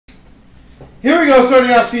Here we go,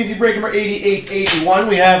 starting off CNC break number 8881.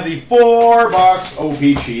 We have the 4-box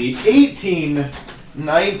O-Pee-Chee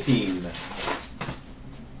 1819.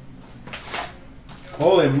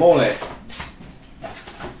 Holy moly.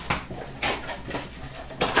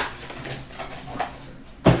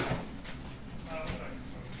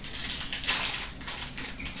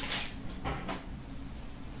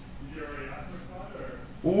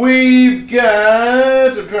 We've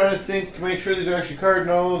got, I'm trying to think, make sure these are actually card.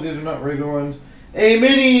 No, these are not regular ones. A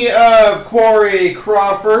mini of Corey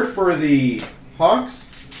Crawford for the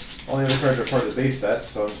Hawks. All the other cards are part of the base set,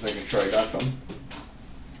 so I'm just making sure I got them.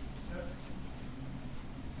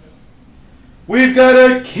 We've got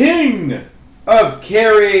a King of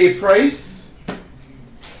Carey Price.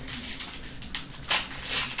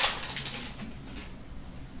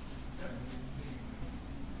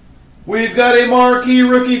 We've got a marquee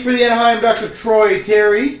rookie for the Anaheim Ducks of Troy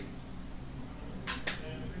Terry.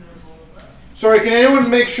 Sorry, can anyone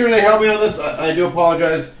make sure they help me on this? I do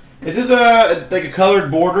apologize. Is this like a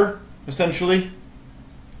colored border, essentially?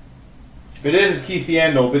 If it is, it's Keith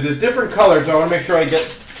Yandel, but it's different colors, so I want to make sure I get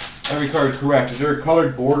every card correct. Is there a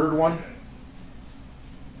colored bordered one?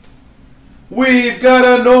 We've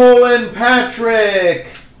got a Nolan Patrick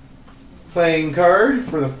playing card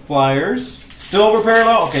for the Flyers. Silver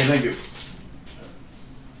parallel? Okay, thank you.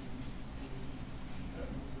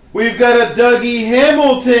 We've got a Dougie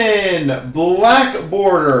Hamilton black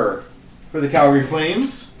border for the Calgary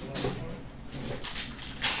Flames.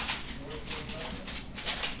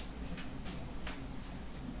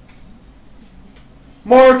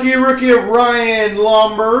 Marquee rookie of Ryan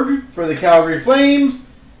Lomberg for the Calgary Flames.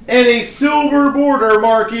 And a silver border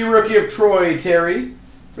marquee rookie of Troy Terry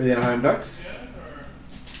for the Anaheim Ducks.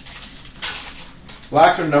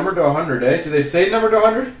 Blacks are numbered to 100, eh? Do they say numbered to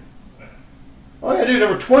 100? Oh, yeah, I do.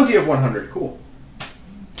 Number 20 of 100. Cool.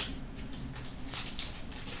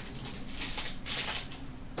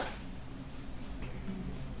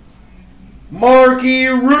 Marquee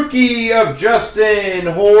rookie of Justin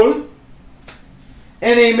Hole.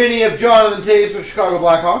 And a mini of Jonathan Toews for Chicago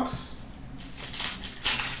Blackhawks.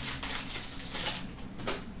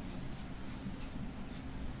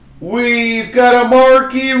 We've got a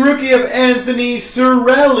marquee rookie of Anthony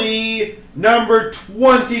Cirelli, number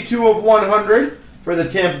 22 of 100 for the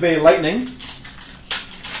Tampa Bay Lightning.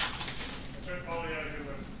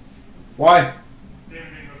 Why?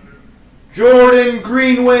 Jordan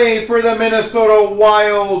Greenway for the Minnesota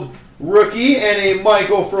Wild rookie, and a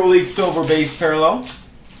Michael Frolik silver base parallel.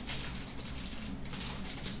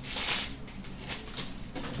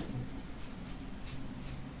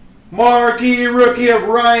 Marquee rookie of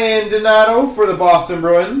Ryan Donato for the Boston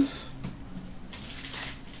Bruins.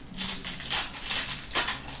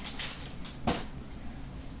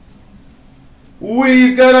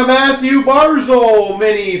 We've got a Matthew Barzal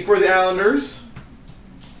mini for the Islanders.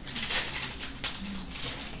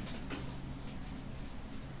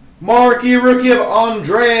 Marquee rookie of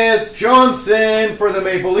Andreas Johnson for the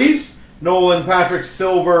Maple Leafs. Nolan Patrick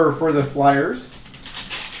silver for the Flyers.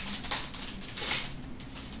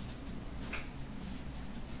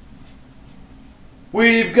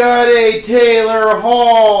 We've got a Taylor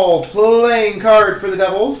Hall playing card for the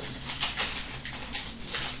Devils.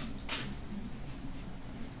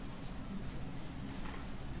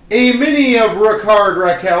 A mini of Rickard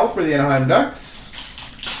Rakell for the Anaheim Ducks.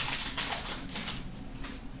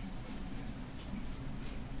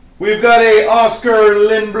 We've got a Oscar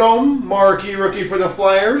Lindblom marquee rookie for the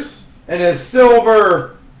Flyers. And a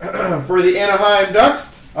silver for the Anaheim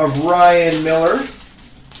Ducks of Ryan Miller.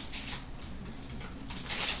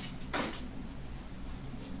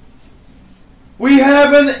 We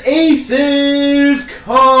have an Aces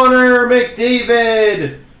Connor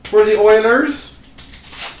McDavid for the Oilers.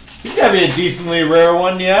 He's got to be a decently rare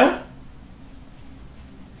one, yeah?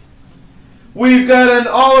 We've got an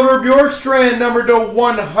Oliver Bjorkstrand numbered to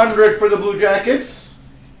 100 for the Blue Jackets.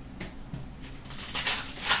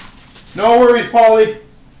 No worries, Paulie.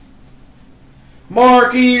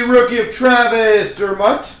 Marquee rookie of Travis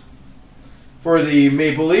Dermott for the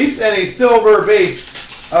Maple Leafs. And a silver base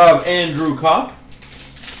of Andrew Kopp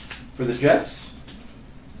for the Jets.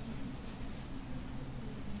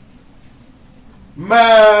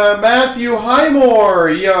 Matthew Highmore,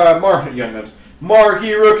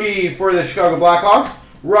 marquee rookie for the Chicago Blackhawks.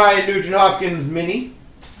 Ryan Nugent-Hopkins mini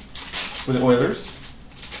for the Oilers.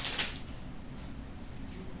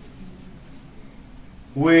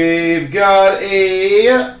 We've got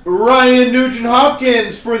a Ryan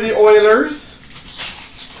Nugent-Hopkins for the Oilers.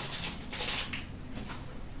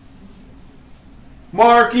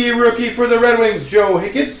 Marquee rookie for the Red Wings, Joe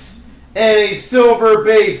Hicketts. And a silver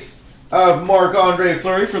base of Marc-Andre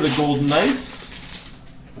Fleury for the Golden Knights.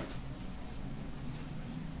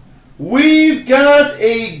 We've got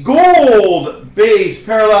a gold base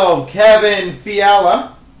parallel of Kevin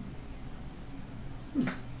Fiala.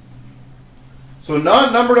 So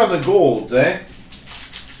not numbered on the golds, eh?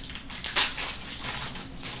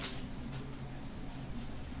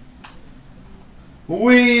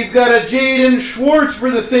 We've got a Jaden Schwartz for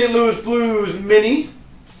the St. Louis Blues mini.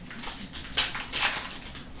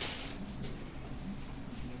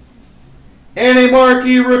 And a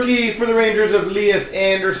marquee rookie for the Rangers of Elias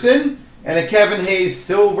Anderson. And a Kevin Hayes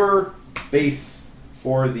silver base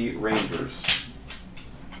for the Rangers.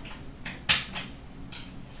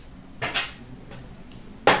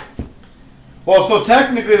 Well, so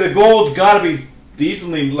technically the gold's got to be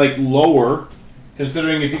decently like lower,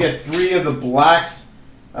 considering if you get 3 of the blacks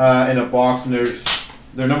in a box and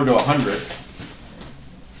they're numbered to 100.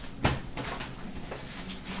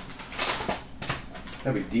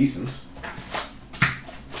 That'd be decent.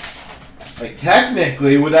 Like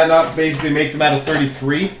technically, would that not basically make them out of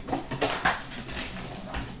 33?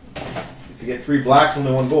 If you get 3 blacks,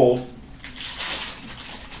 only 1 gold.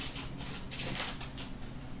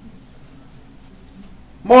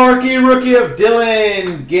 Marquee rookie of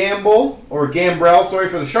Dylan Gambrell, sorry,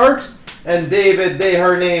 for the Sharks, and David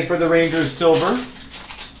Desharnais for the Rangers silver.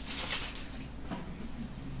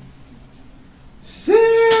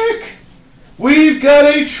 Sick! We've got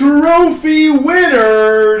a trophy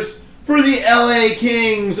winners for the LA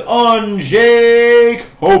Kings on Jake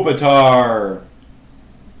Kopitar.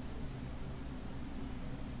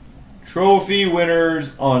 Trophy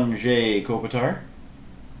winners on Jake Kopitar.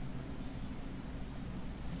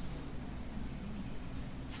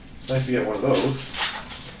 Nice to get one of those.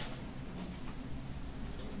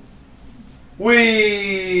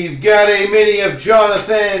 We've got a mini of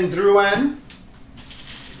Jonathan Drouin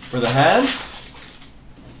for the Habs.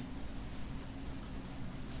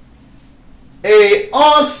 A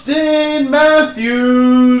Austin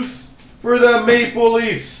Matthews for the Maple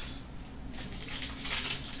Leafs.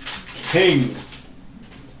 King.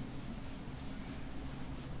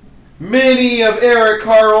 Mini of Erik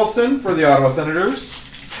Karlsson for the Ottawa Senators.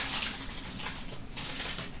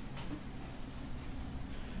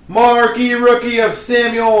 Marquee rookie of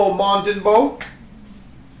Samuel Montembeault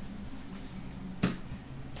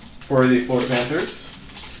for the Florida Panthers.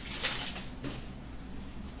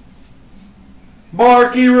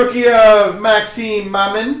 Marquee rookie of Maxime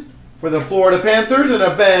Mamin for the Florida Panthers, and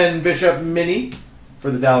a Ben Bishop mini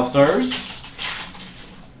for the Dallas Stars.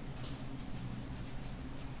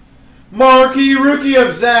 Marquee rookie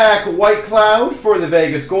of Zach Whitecloud for the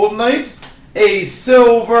Vegas Golden Knights. A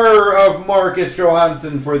silver of Marcus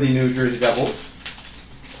Johansson for the New Jersey Devils.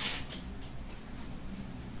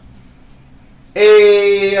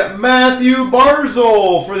 A Matthew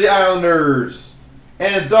Barzal for the Islanders.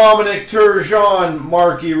 And a Dominic Turgeon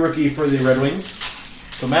marquee rookie for the Red Wings.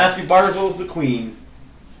 So Matthew Barzal's the queen.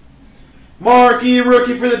 Marquee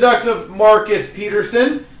rookie for the Ducks of Marcus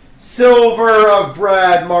Peterson. Silver of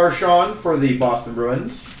Brad Marchand for the Boston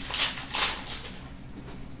Bruins.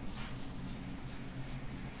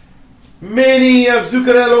 Mini of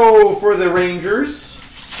Zuccarello for the Rangers.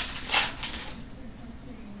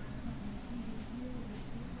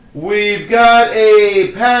 We've got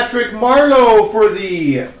a Patrick Marleau for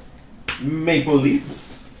the Maple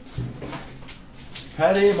Leafs.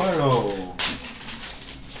 Patty Marleau.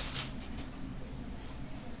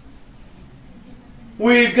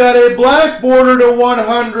 We've got a black border to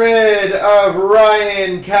 100 of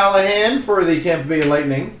Ryan Callahan for the Tampa Bay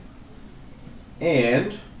Lightning.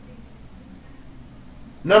 And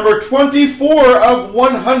number 24 of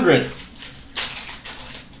 100.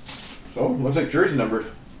 So, looks like jersey numbered.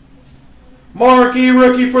 Marquee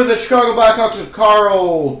rookie for the Chicago Blackhawks of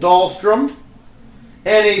Carl Dahlstrom.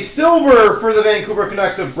 And a silver for the Vancouver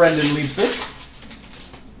Canucks of Brendan Leipsic.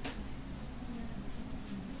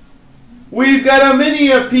 We've got a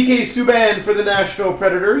mini of PK Subban for the Nashville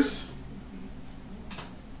Predators.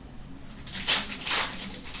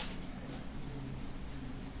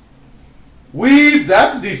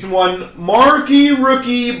 That's a decent one. Marquee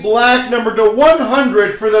rookie black number to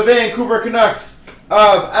 100 for the Vancouver Canucks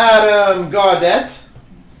of Adam Gaudette.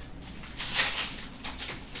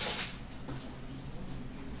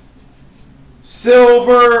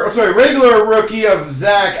 Regular rookie of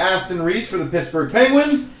Zach Aston Reese for the Pittsburgh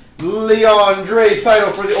Penguins. Leon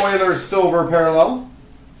Draisaitl for the Oilers silver parallel.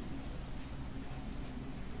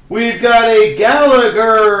 We've got a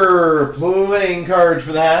Gallagher playing cards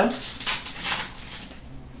for the Habs.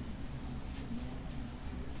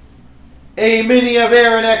 A mini of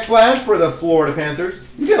Aaron Ekblad for the Florida Panthers.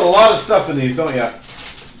 You get a lot of stuff in these, don't you?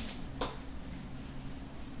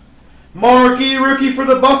 Marquee rookie for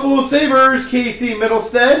the Buffalo Sabres, Casey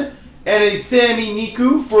Middlestead. And a Sammy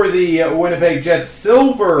Niku for the Winnipeg Jets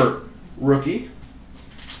silver rookie.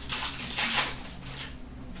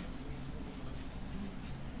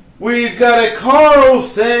 We've got a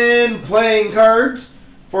Carlson playing cards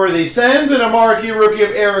for the Sens and a marquee rookie of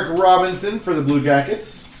Eric Robinson for the Blue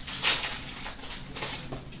Jackets.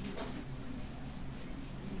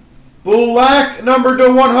 Black number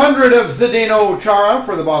to 100 of Zdeno Chara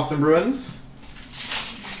for the Boston Bruins.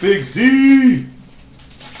 Big Z.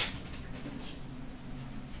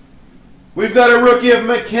 We've got a rookie of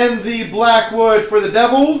Mackenzie Blackwood for the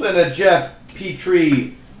Devils and a Jeff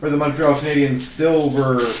Petrie for the Montreal Canadiens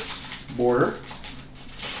silver border.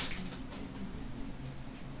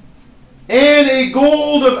 And a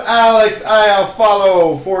gold of Alex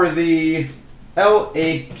Iafallo for the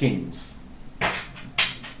LA Kings.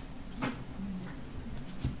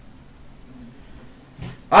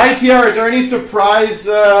 ITR, is there any surprise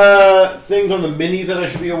things on the minis that I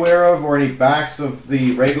should be aware of, or any backs of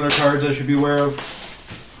the regular cards I should be aware of?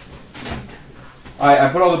 I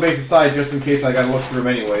put all the base aside just in case I got to look through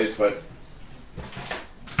them anyways, but...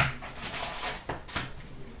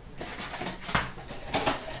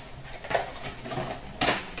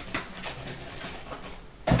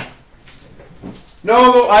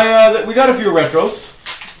 No, we got a few retros.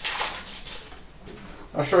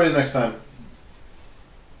 I'll show you next time.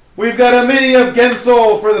 We've got a mini of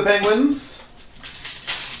Gensel for the Penguins.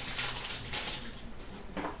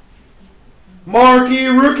 Marquee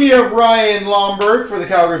rookie of Ryan Lomberg for the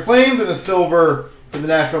Calgary Flames and a silver for the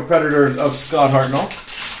Nashville Predators of Scott Hartnell.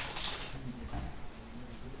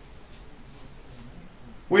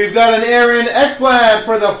 We've got an Aaron Ekblad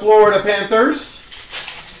for the Florida Panthers.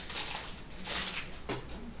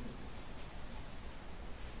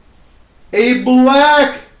 A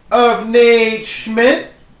black of Nate Schmidt.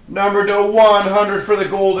 Number to 100 for the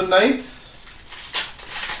Golden Knights.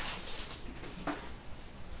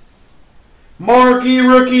 Marquee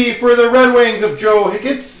rookie for the Red Wings of Joe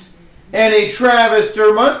Hicketts. And a Travis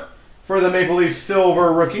Dermott for the Maple Leafs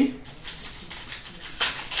silver rookie.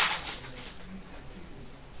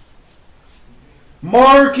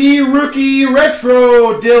 Marquee rookie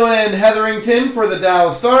retro Dylan Hetherington for the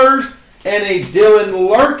Dallas Stars. And a Dylan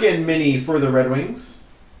Larkin mini for the Red Wings.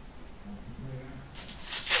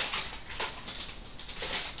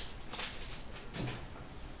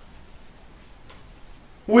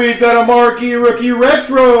 We've got a marquee rookie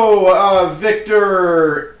retro of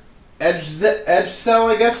Victor Edgesell,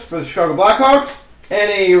 I guess, for the Chicago Blackhawks. And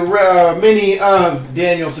a mini of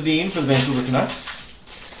Daniel Sedin for the Vancouver Canucks.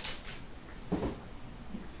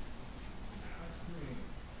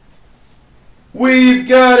 We've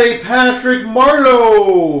got a Patrick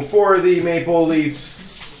Marleau for the Maple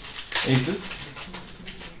Leafs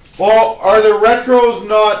Aces. Well, are the retros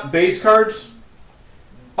not base cards?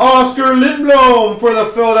 Oscar Lindblom for the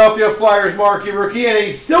Philadelphia Flyers marquee rookie and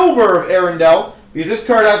a silver of Arundel because this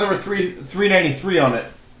card has number 393 on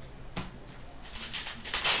it.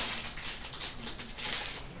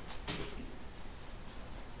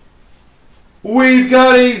 We've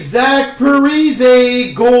got a Zach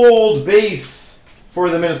Parise gold base for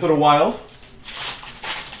the Minnesota Wild.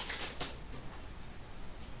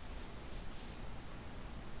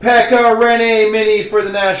 Pekka Rinne mini for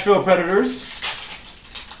the Nashville Predators.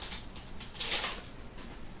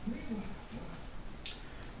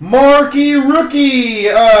 Marquee rookie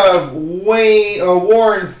of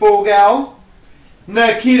Warren Foegele.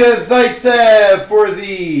 Nikita Zaitsev for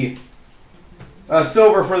the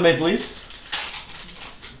silver for the Maple Leafs.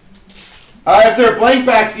 If there are blank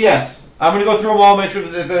backs, yes. I'm going to go through them all, make sure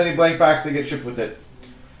that if there are any blank backs, they get shipped with it.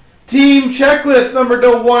 Team checklist number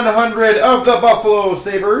to 100 of the Buffalo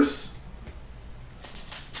Sabres.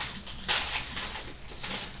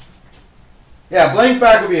 Yeah, blank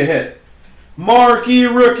back would be a hit. Marquee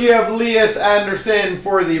rookie of Elias Anderson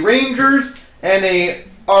for the Rangers and a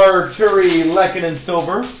Arturi Lehkonen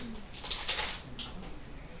silver.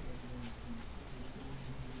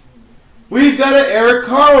 We've got an Erik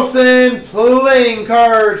Karlsson playing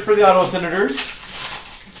cards for the Ottawa Senators.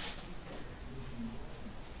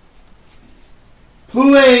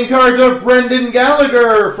 Playing cards of Brendan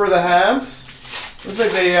Gallagher for the Habs. Looks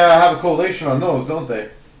like they have a collation on those, don't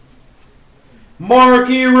they?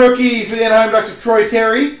 Marquee rookie for the Anaheim Ducks of Troy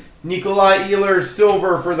Terry. Nikolai Ehlers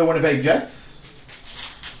silver for the Winnipeg Jets.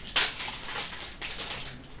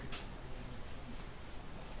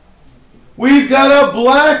 We've got a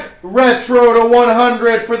black retro to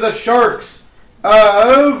 100 for the Sharks.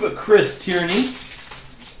 of Chris Tierney.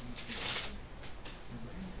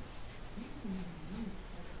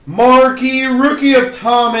 Marquee rookie of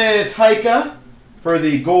Thomas Heika for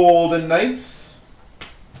the Golden Knights.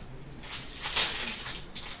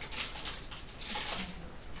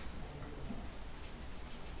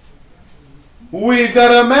 We've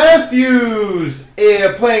got a Matthews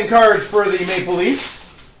playing cards for the Maple Leafs.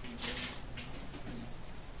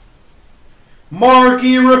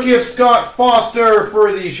 Marquee rookie of Scott Foster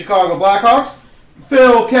for the Chicago Blackhawks.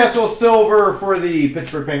 Phil Kessel silver for the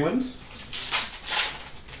Pittsburgh Penguins.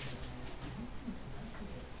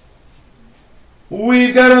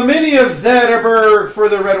 We've got a mini of Zetterberg for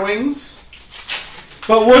the Red Wings.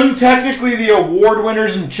 But wouldn't technically the award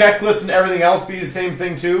winners and checklists and everything else be the same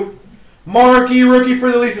thing too? Marquee rookie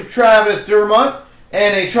for the Leafs of Travis Dermott.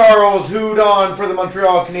 And a Charles Hudon for the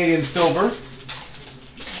Montreal Canadiens silver.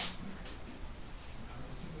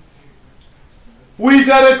 We've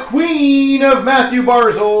got a Queen of Matthew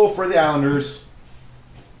Barzal for the Islanders.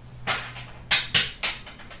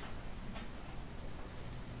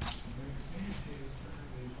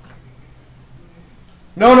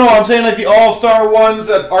 No, I'm saying like the All-Star ones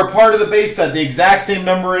that are part of the base set, the exact same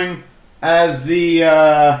numbering as the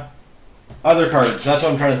other cards. That's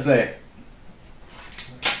what I'm trying to say.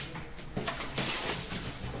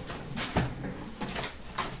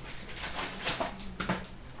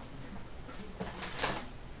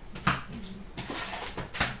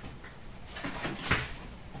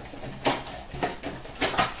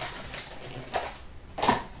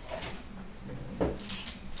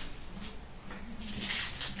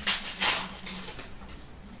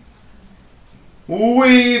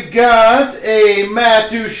 We've got a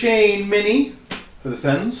Matt Duchene mini for the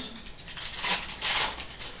Sens.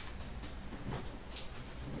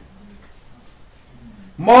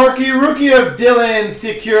 Marquee rookie of Dylan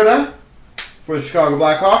Sikura for the Chicago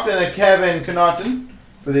Blackhawks. And a Kevin Connaughton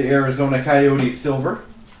for the Arizona Coyotes silver.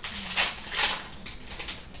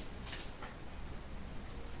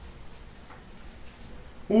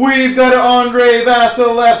 We've got Andre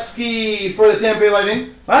Vasilevsky for the Tampa Bay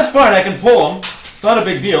Lightning. That's fine, I can pull him. It's not a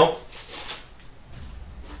big deal.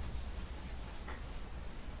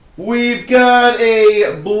 We've got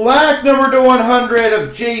a black number /100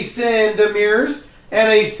 of Jason Demers. And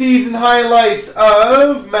a season highlights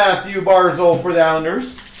of Matthew Barzal for the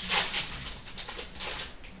Islanders.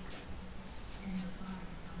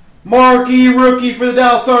 Marquee rookie for the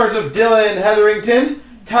Dallas Stars of Dylan Hetherington.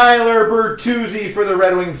 Tyler Bertuzzi for the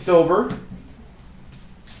Red Wings silver.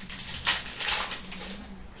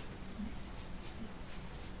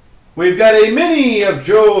 We've got a mini of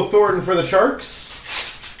Joe Thornton for the Sharks.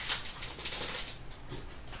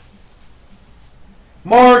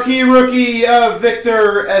 Marquee rookie of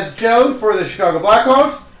Victor Esgel for the Chicago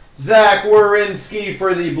Blackhawks. Zach Werenski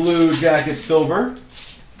for the Blue Jackets silver.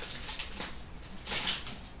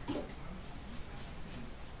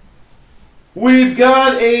 We've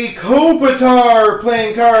got a Kopitar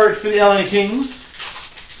playing cards for the LA Kings.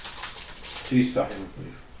 Jeez, sorry.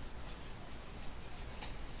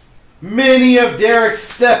 Mini of Derek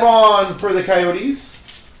Stepan for the Coyotes.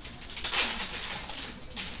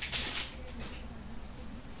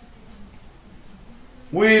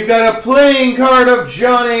 We've got a playing card of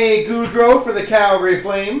Johnny Gaudreau for the Calgary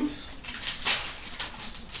Flames.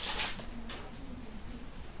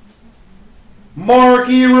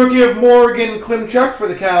 Marquee rookie of Morgan Klimchuk for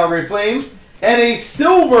the Calgary Flames. And a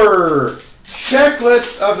silver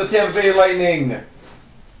checklist of the Tampa Bay Lightning.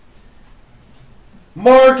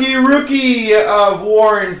 Marquee rookie of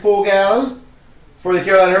Warren Foegele for the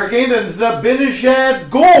Carolina Hurricanes. And Zibanejad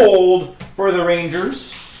gold for the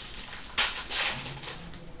Rangers.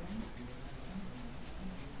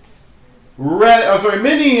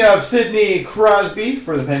 Mini of Sidney Crosby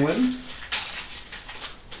for the Penguins.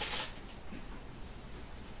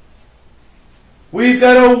 We've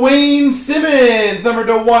got a Wayne Simmons, number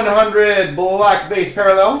 /100, black base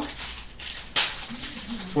parallel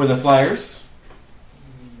for the Flyers.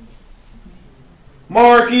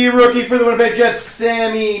 Marquee rookie for the Winnipeg Jets,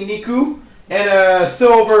 Sammy Niku. And a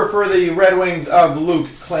silver for the Red Wings of Luke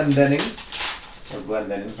Glendening. Or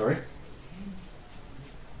Glendening, sorry.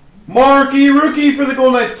 Marquee rookie for the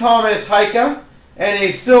Golden Knights, Thomas Heika. And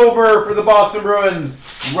a silver for the Boston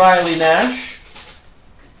Bruins, Riley Nash.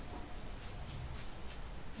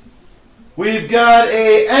 We've got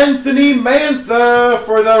a Anthony Mantha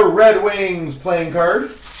for the Red Wings playing card.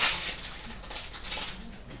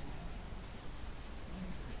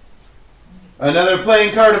 Another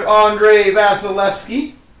playing card of Andre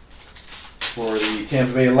Vasilevsky for the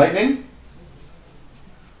Tampa Bay Lightning.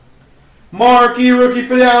 Marquee rookie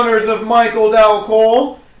for the Islanders of Michael Dal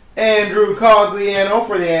Cole. Andrew Cogliano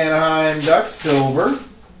for the Anaheim Ducks, silver.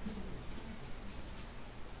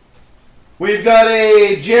 We've got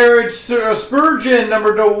a Jared Spurgeon,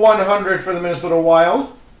 number to 100 for the Minnesota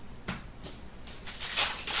Wild.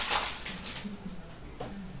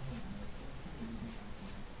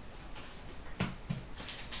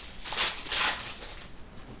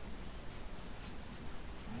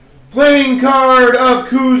 Playing card of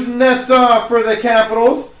Kuznetsov for the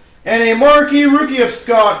Capitals. And a marquee rookie of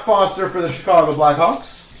Scott Foster for the Chicago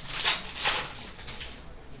Blackhawks.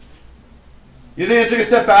 You think I took a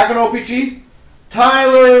step back on O-Pee-Chee?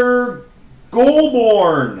 Tyler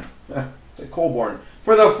Colborn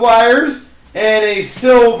for the Flyers. And a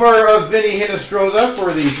silver of Vinny Hinostroza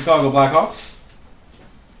for the Chicago Blackhawks.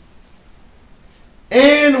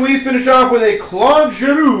 And we finish off with a Claude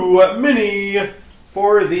Giroux mini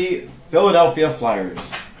for the Philadelphia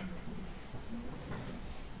Flyers.